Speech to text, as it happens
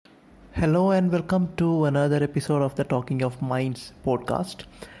Hello and welcome to another episode of the Talking of Minds podcast.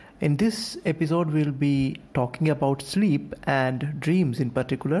 In this episode, we'll be talking about sleep and dreams in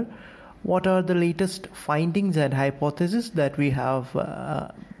particular. What are the latest findings and hypotheses that we have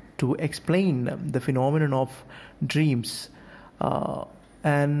to explain the phenomenon of dreams?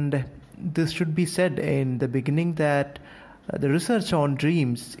 And this should be said in the beginning that the research on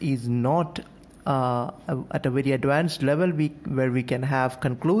dreams is not at a very advanced level where we can have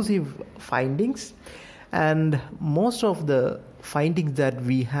conclusive findings, and most of the findings that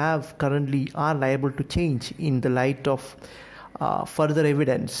we have currently are liable to change in the light of further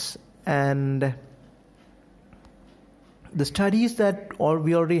evidence. And the studies that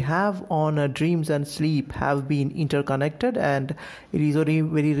we already have on dreams and sleep have been interconnected, and it is only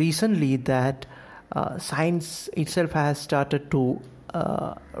very recently that science itself has started to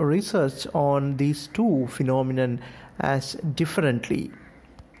research on these two phenomena as differently.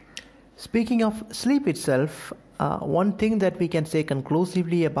 Speaking of sleep itself, one thing that we can say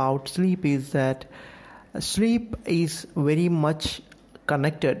conclusively about sleep is that sleep is very much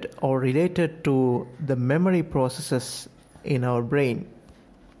connected or related to the memory processes in our brain,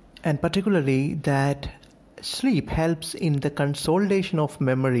 and particularly that sleep helps in the consolidation of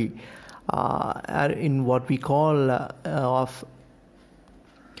memory in what we call of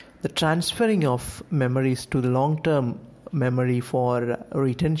the transferring of memories to the long-term memory for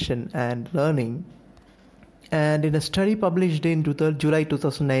retention and learning. And in a study published in July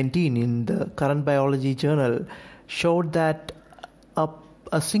 2019 in the Current Biology Journal showed that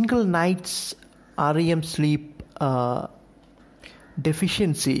a single night's REM sleep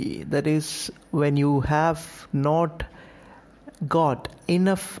deficiency, that is when you have not got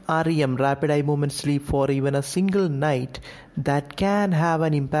enough REM, rapid eye movement sleep, for even a single night, that can have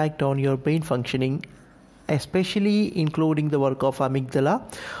an impact on your brain functioning, especially including the work of amygdala,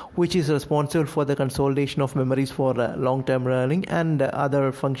 which is responsible for the consolidation of memories for long-term learning and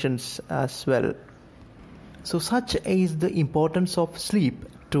other functions as well. So such is the importance of sleep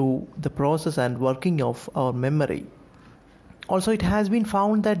to the process and working of our memory. Also, it has been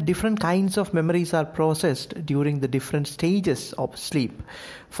found that different kinds of memories are processed during the different stages of sleep.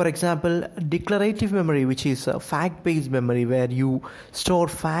 For example, declarative memory, which is a fact-based memory where you store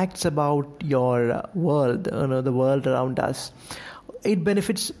facts about your world, the world around us. It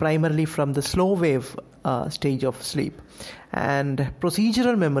benefits primarily from the slow wave stage of sleep. And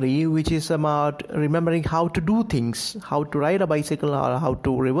procedural memory, which is about remembering how to do things, how to ride a bicycle or how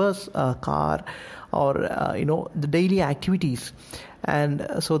to reverse a car, or the daily activities. And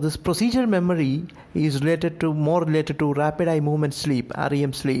so this procedural memory is more related to rapid eye movement sleep,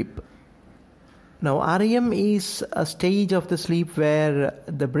 REM sleep. Now, REM is a stage of the sleep where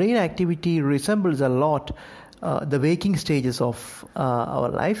the brain activity resembles a lot the waking stages of our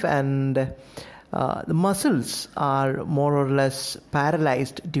life, and the muscles are more or less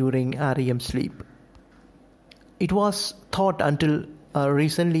paralyzed during REM sleep. It was thought until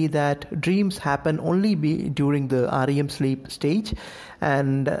recently that dreams happen only during the REM sleep stage,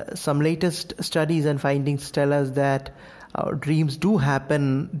 and some latest studies and findings tell us that dreams do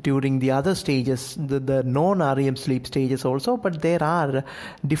happen during the other stages, the non-REM sleep stages also, but there are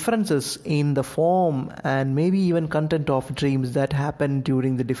differences in the form and maybe even content of dreams that happen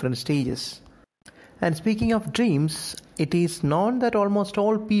during the different stages. And speaking of dreams, it is known that almost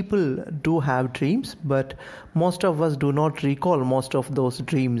all people do have dreams, but most of us do not recall most of those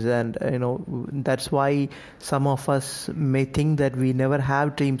dreams, and that's why some of us may think that we never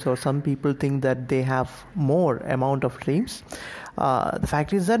have dreams, or some people think that they have more amount of dreams. The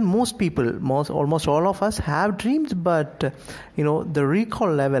fact is that almost all of us have dreams, but the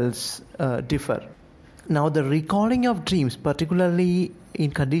recall levels differ. Now, the recalling of dreams, particularly in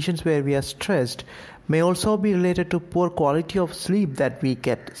conditions where we are stressed, may also be related to poor quality of sleep that we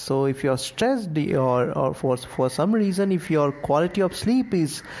get. So if you're stressed or for some reason, if your quality of sleep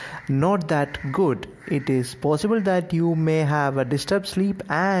is not that good, it is possible that you may have a disturbed sleep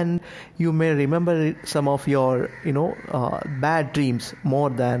and you may remember some of your bad dreams more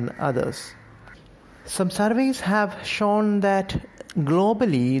than others. Some surveys have shown that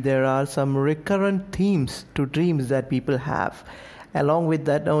globally there are some recurrent themes to dreams that people have. Along with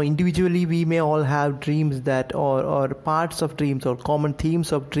that, individually we may all have dreams that or parts of dreams or common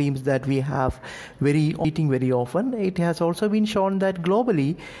themes of dreams that we have repeating very often. It has also been shown that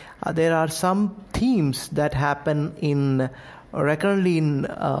globally there are some themes that happen recurrently in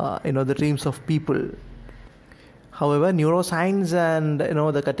the dreams of people. However, neuroscience and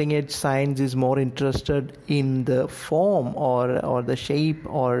the cutting edge science is more interested in the form or the shape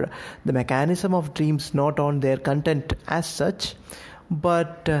or the mechanism of dreams, not on their content as such.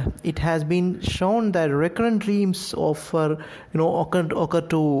 but it has been shown that recurrent dreams occur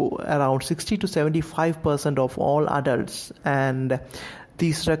to around 60 to 75% of all adults, and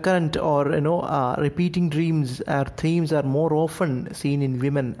these recurrent or repeating dreams or themes are more often seen in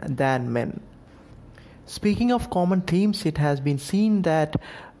women than men. Speaking of common themes, it has been seen that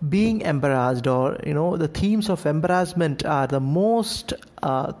being embarrassed or the themes of embarrassment are the most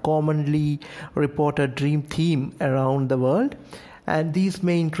commonly reported dream theme around the world, and these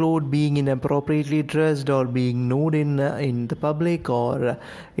may include being inappropriately dressed or being nude in the public, or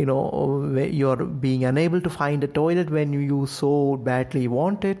you're being unable to find a toilet when you so badly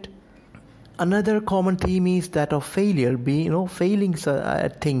want it. Another common theme is that of failure, failing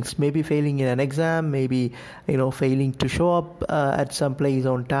at things, maybe failing in an exam, maybe failing to show up at some place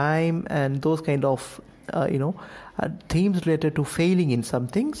on time, and those kind of themes related to failing in some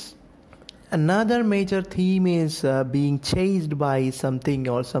things. Another major theme is being chased by something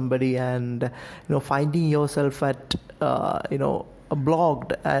or somebody, and finding yourself at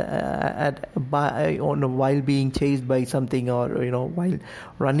blocked while being chased by something, or while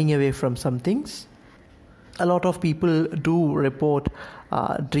running away from some things. A lot of people do report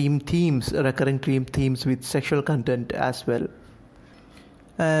recurring dream themes with sexual content as well.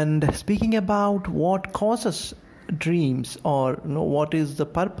 And speaking about what causes dreams, or what is the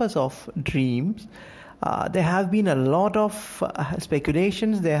purpose of dreams, there have been a lot of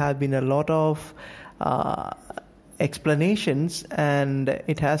speculations, there have been a lot of explanations, and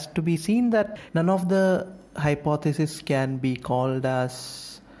it has to be seen that none of the hypotheses can be called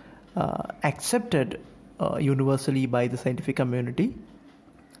as accepted universally by the scientific community.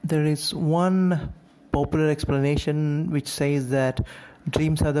 There is one popular explanation which says that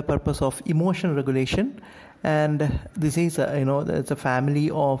dreams are the purpose of emotion regulation, and this is there's a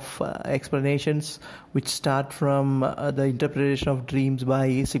family of explanations which start from the interpretation of dreams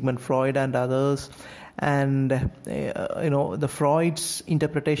by Sigmund Freud and others. And the Freud's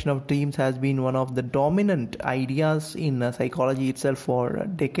interpretation of dreams has been one of the dominant ideas in psychology itself for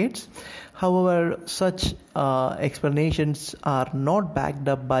decades. However, such explanations are not backed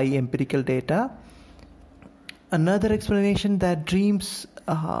up by empirical data. Another explanation that dreams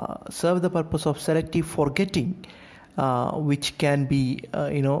serve the purpose of selective forgetting, which can be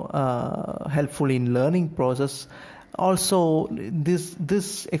helpful in learning process. Also,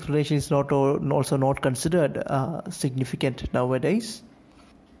 this explanation is also not considered significant nowadays.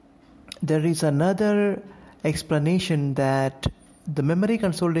 There is another explanation that the memory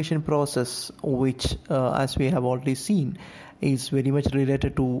consolidation process, which as we have already seen, is very much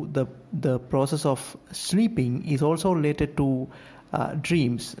related to the process of sleeping, is also related to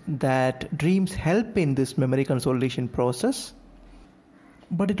dreams, that dreams help in this memory consolidation process.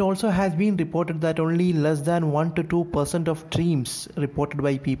 But it also has been reported that only less than 1 to 2% of dreams reported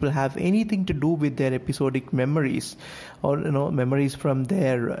by people have anything to do with their episodic memories, or memories from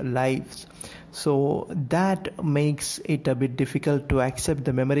their lives. So that makes it a bit difficult to accept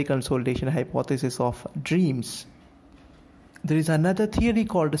the memory consolidation hypothesis of dreams. There is another theory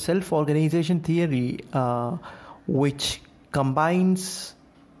called self-organization theory, which combines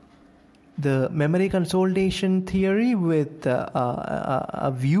the memory consolidation theory with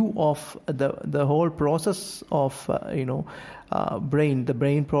a view of the whole process of brain. The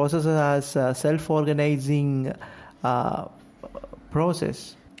brain processes as a self-organizing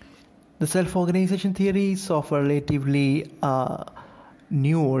process. The self-organization theory is of a relatively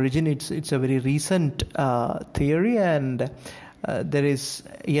new origin. It's a very recent theory, and there is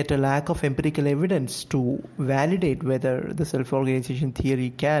yet a lack of empirical evidence to validate whether the self-organization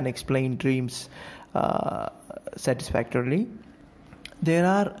theory can explain dreams satisfactorily. There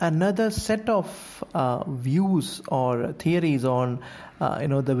are another set of views or theories on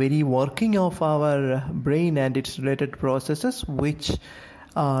the very working of our brain and its related processes, which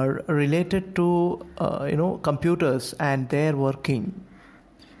are related to computers and their working.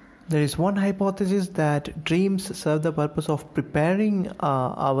 There is one hypothesis that dreams serve the purpose of preparing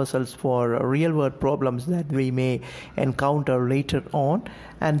ourselves for real-world problems that we may encounter later on,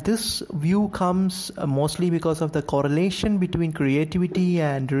 and this view comes mostly because of the correlation between creativity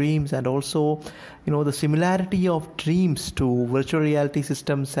and dreams, and also the similarity of dreams to virtual reality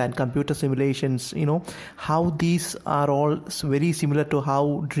systems and computer simulations, how these are all very similar to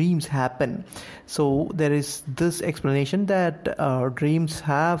how dreams happen. So there is this explanation that dreams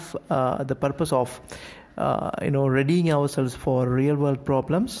have the purpose of readying ourselves for real world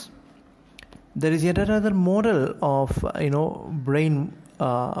problems. There is yet another model of brain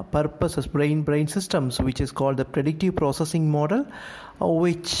purposes, brain systems, which is called the predictive processing model,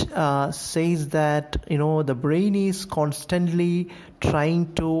 which says that the brain is constantly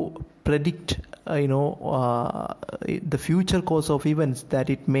trying to predict the future course of events that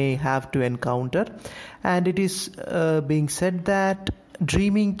it may have to encounter. And it is being said that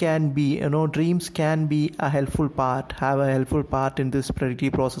dreams can be have a helpful part in this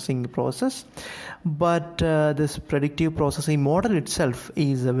predictive processing process. But this predictive processing model itself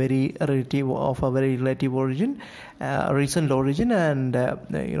is a very relative origin, recent origin, and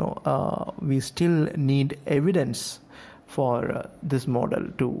we still need evidence for this model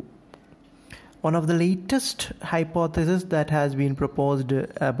too. One of the latest hypotheses that has been proposed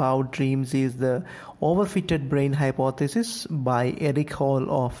about dreams is the overfitted brain hypothesis by Eric Hall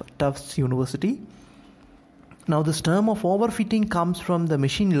of Tufts University. Now, this term of overfitting comes from the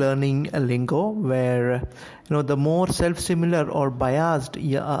machine learning lingo, where the more self-similar or biased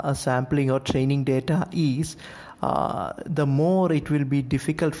a sampling or training data is, the more it will be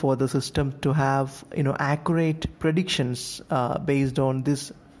difficult for the system to have accurate predictions based on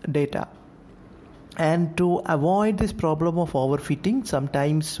this data. And to avoid this problem of overfitting,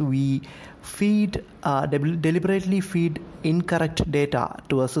 sometimes we deliberately feed incorrect data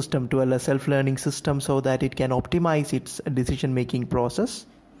to a system, to a self-learning system, so that it can optimize its decision-making process.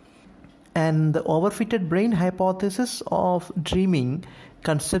 And the overfitted brain hypothesis of dreaming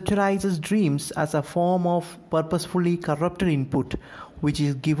conceptualizes dreams as a form of purposefully corrupted input, which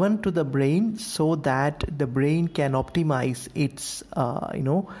is given to the brain so that the brain can optimize its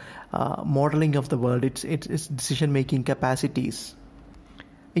modeling of the world, its decision-making capacities.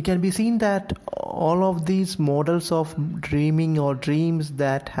 It can be seen that all of these models of dreaming or dreams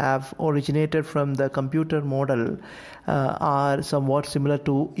that have originated from the computer model are somewhat similar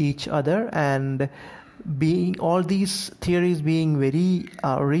to each other, and all these theories being very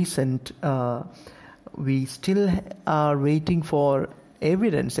recent, we still are waiting for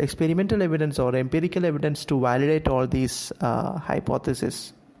evidence, experimental evidence or empirical evidence, to validate all these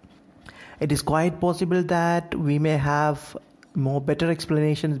hypotheses. It is quite possible that we may have better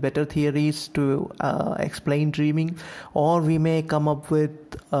explanations, better theories to explain dreaming, or we may come up with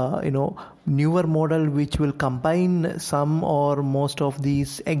newer model which will combine some or most of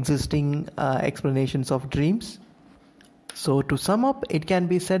these existing explanations of dreams. So to sum up, it can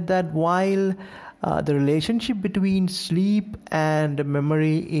be said that while the relationship between sleep and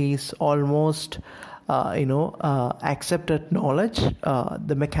memory is almost accepted knowledge,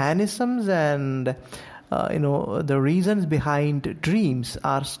 the mechanisms and the reasons behind dreams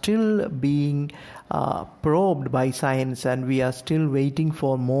are still being probed by science, and we are still waiting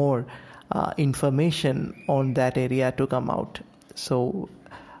for more information on that area to come out. So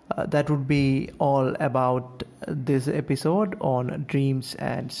that would be all about this episode on dreams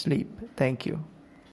and sleep. Thank you.